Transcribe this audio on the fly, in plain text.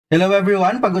Hello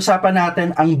everyone! Pag-usapan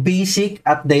natin ang basic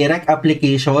at direct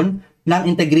application ng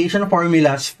integration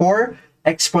formulas for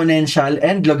exponential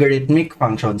and logarithmic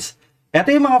functions.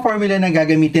 Ito yung mga formula na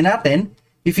gagamitin natin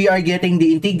if we are getting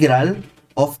the integral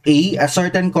of a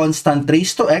certain constant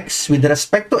raised to x with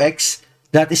respect to x,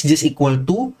 that is just equal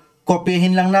to,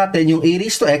 kopyahin lang natin yung a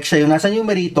raised to x, siya yung nasa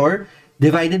numerator,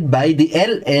 divided by the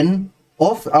ln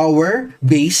of our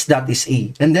base, that is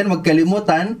a. And then wag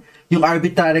kalimutan yung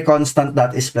arbitrary constant,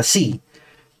 that is plus c.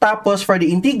 Tapos, for the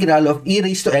integral of e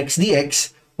raised to x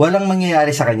dx, walang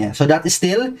mangyayari sa kanya. So, that is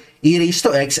still e raised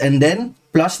to x and then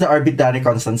plus the arbitrary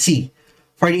constant c.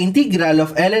 For the integral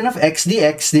of ln of x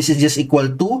dx, this is just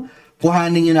equal to,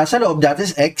 kuhanin nyo nasa loob, that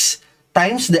is x,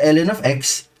 times the ln of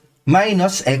x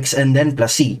minus x and then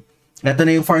plus c. Ito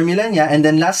na yung formula niya. And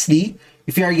then lastly,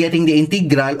 if you are getting the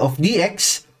integral of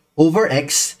dx over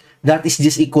x, that is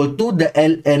just equal to the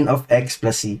ln of x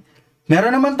plus c.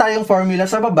 Meron naman tayong formula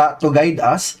sa baba to guide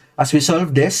us as we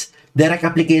solve this. Direct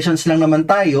applications lang naman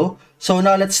tayo. So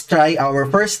now let's try our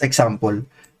first example.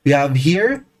 We have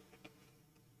here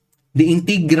the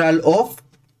integral of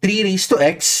 3 raised to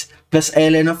x plus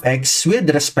ln of x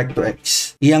with respect to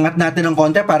x. Iangat natin ng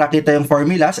konti para kita yung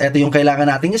formulas. Ito yung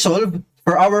kailangan nating isolve.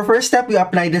 For our first step, we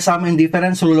apply the sum and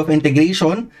difference rule of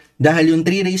integration. Dahil yung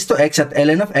 3 raised to x at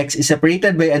ln of x is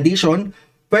separated by addition,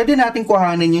 pwede natin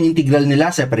kuhanin yung integral nila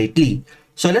separately.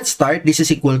 So let's start. This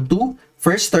is equal to,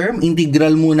 first term,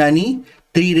 integral muna ni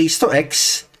 3 raised to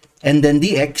x and then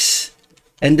dx.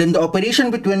 And then the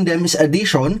operation between them is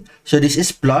addition. So this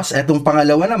is plus. Etong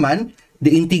pangalawa naman,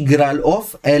 the integral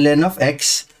of ln of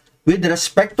x with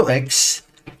respect to x.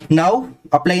 Now,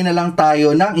 apply na lang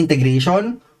tayo ng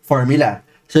integration formula.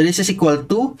 So this is equal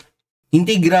to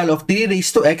integral of 3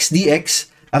 raised to x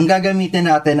dx. Ang gagamitin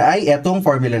natin ay etong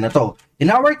formula na to. In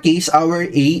our case, our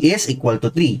a is equal to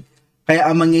 3. Kaya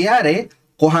ang mangyayari,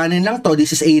 kuhanin lang to,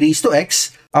 this is a raised to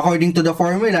x. According to the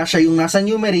formula, siya yung nasa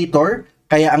numerator.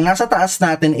 Kaya ang nasa taas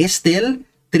natin is still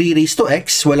 3 raised to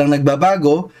x, walang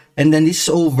nagbabago. And then this is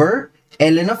over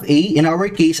ln of a. In our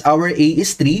case, our a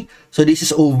is 3. So this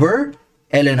is over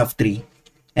ln of 3.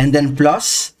 And then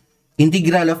plus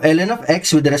integral of ln of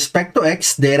x with respect to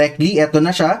x, directly, eto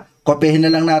na siya. Kopyahin na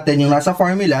lang natin yung nasa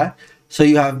formula. So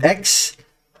you have x,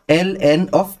 ln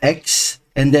of x,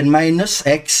 and then minus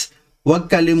x.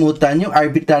 Huwag kalimutan yung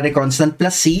arbitrary constant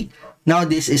plus c. Now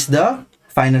this is the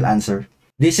final answer.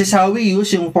 This is how we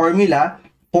use yung formula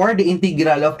for the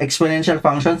integral of exponential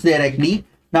functions directly.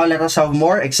 Now let us have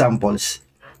more examples.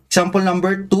 Example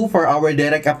number 2 for our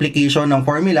direct application ng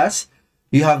formulas.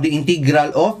 You have the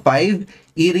integral of 5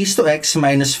 e raised to x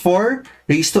minus 4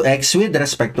 raised to x with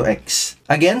respect to x.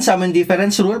 Again, sum and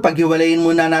difference rule, paghiwalayin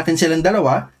muna natin silang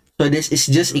dalawa. So this is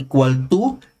just equal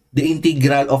to the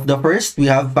integral of the first. We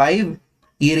have 5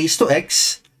 e raised to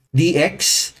x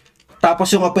dx.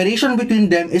 Tapos yung operation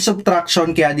between them is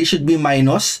subtraction, kaya this should be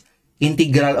minus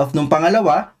integral of nung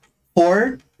pangalawa,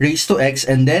 4 raised to x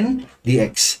and then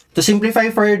dx. To simplify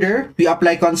further, we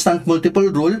apply constant multiple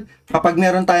rule. Kapag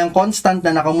meron tayong constant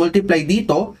na nakamultiply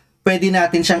dito, pwede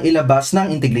natin siyang ilabas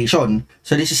ng integration.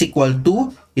 So this is equal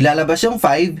to, ilalabas yung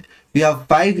 5. We have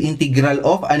 5 integral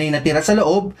of, ano yung natira sa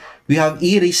loob? We have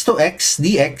e raised to x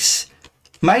dx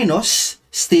minus,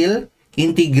 still,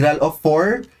 integral of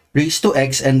 4 raised to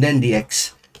x and then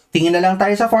dx. Tingin na lang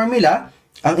tayo sa formula.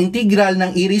 Ang integral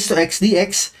ng e raised to x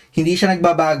dx, hindi siya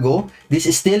nagbabago. This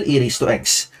is still e raised to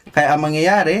x. Kaya ang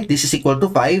mangyayari, this is equal to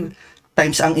 5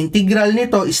 times ang integral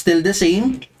nito is still the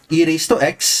same, e raised to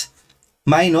x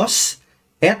minus,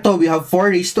 eto we have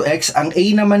 4 raised to x. Ang a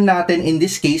naman natin in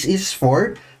this case is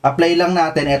 4. Apply lang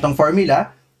natin etong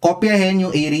formula. Kopyahin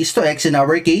yung a raised to x, in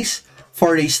our case,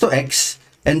 4 raised to x.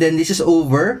 And then this is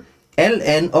over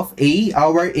ln of a.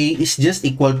 Our a is just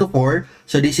equal to 4.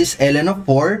 So this is ln of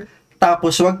 4.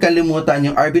 Tapos huwag kalimutan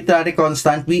yung arbitrary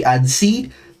constant, we add c.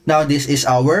 Now this is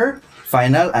our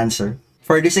final answer.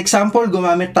 For this example,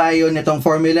 gumamit tayo nitong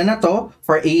formula na to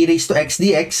for a raised to x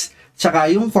dx, tsaka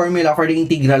yung formula for the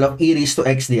integral of e raised to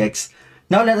x dx.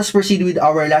 Now let us proceed with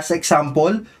our last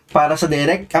example para sa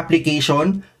direct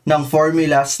application ng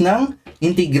formulas ng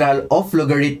integral of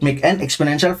logarithmic and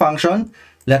exponential function.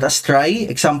 Let us try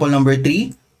example number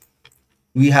 3.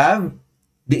 We have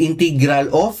the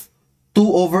integral of 2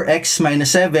 over x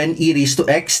minus 7 e raised to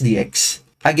x dx.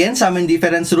 Again, sum and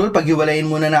difference rule,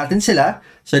 paghiwalayin muna natin sila.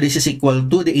 So this is equal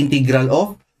to the integral of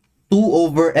 2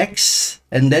 over x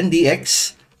and then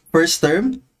dx, first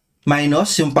term,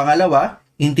 minus yung pangalawa,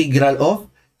 integral of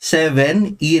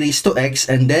 7 e raised to x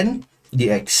and then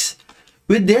dx.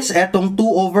 With this, etong 2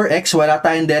 over x, wala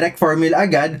tayong direct formula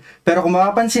agad. Pero kung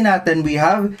mapapansin natin, we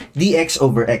have dx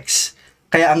over x.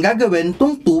 Kaya ang gagawin,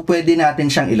 tong 2, pwede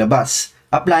natin siyang ilabas,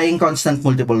 applying constant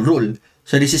multiple rule.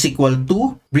 So this is equal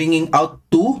to, bringing out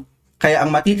 2, kaya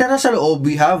ang matitira sa loob,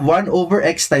 we have 1 over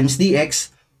x times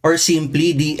dx, or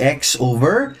simply dx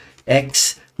over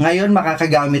x. Ngayon,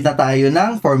 makakagamit na tayo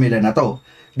ng formula na to.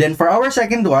 Then for our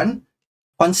second one,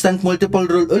 constant multiple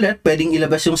rule ulit, pwedeng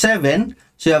ilabas yung 7.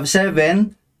 So you have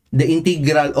 7, the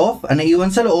integral of, ang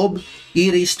naiwan sa loob,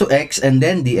 e raised to x and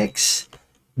then dx.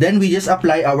 Then we just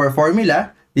apply our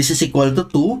formula. This is equal to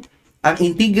 2. Ang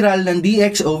integral ng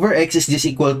dx over x is just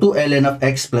equal to ln of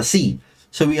x plus c.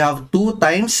 So we have 2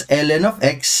 times ln of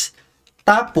x,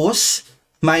 tapos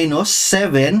minus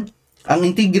 7. Ang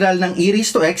integral ng e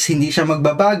raised to x, hindi siya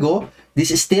magbabago. This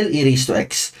is still e raised to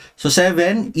x. So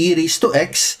 7 e raised to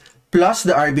x plus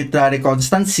the arbitrary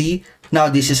constant c.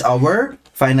 Now this is our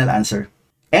final answer.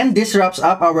 And this wraps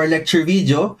up our lecture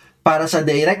video para sa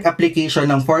direct application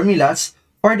ng formulas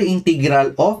for the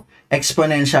integral of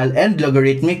exponential and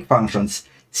logarithmic functions.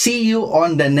 See you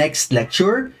on the next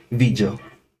lecture video.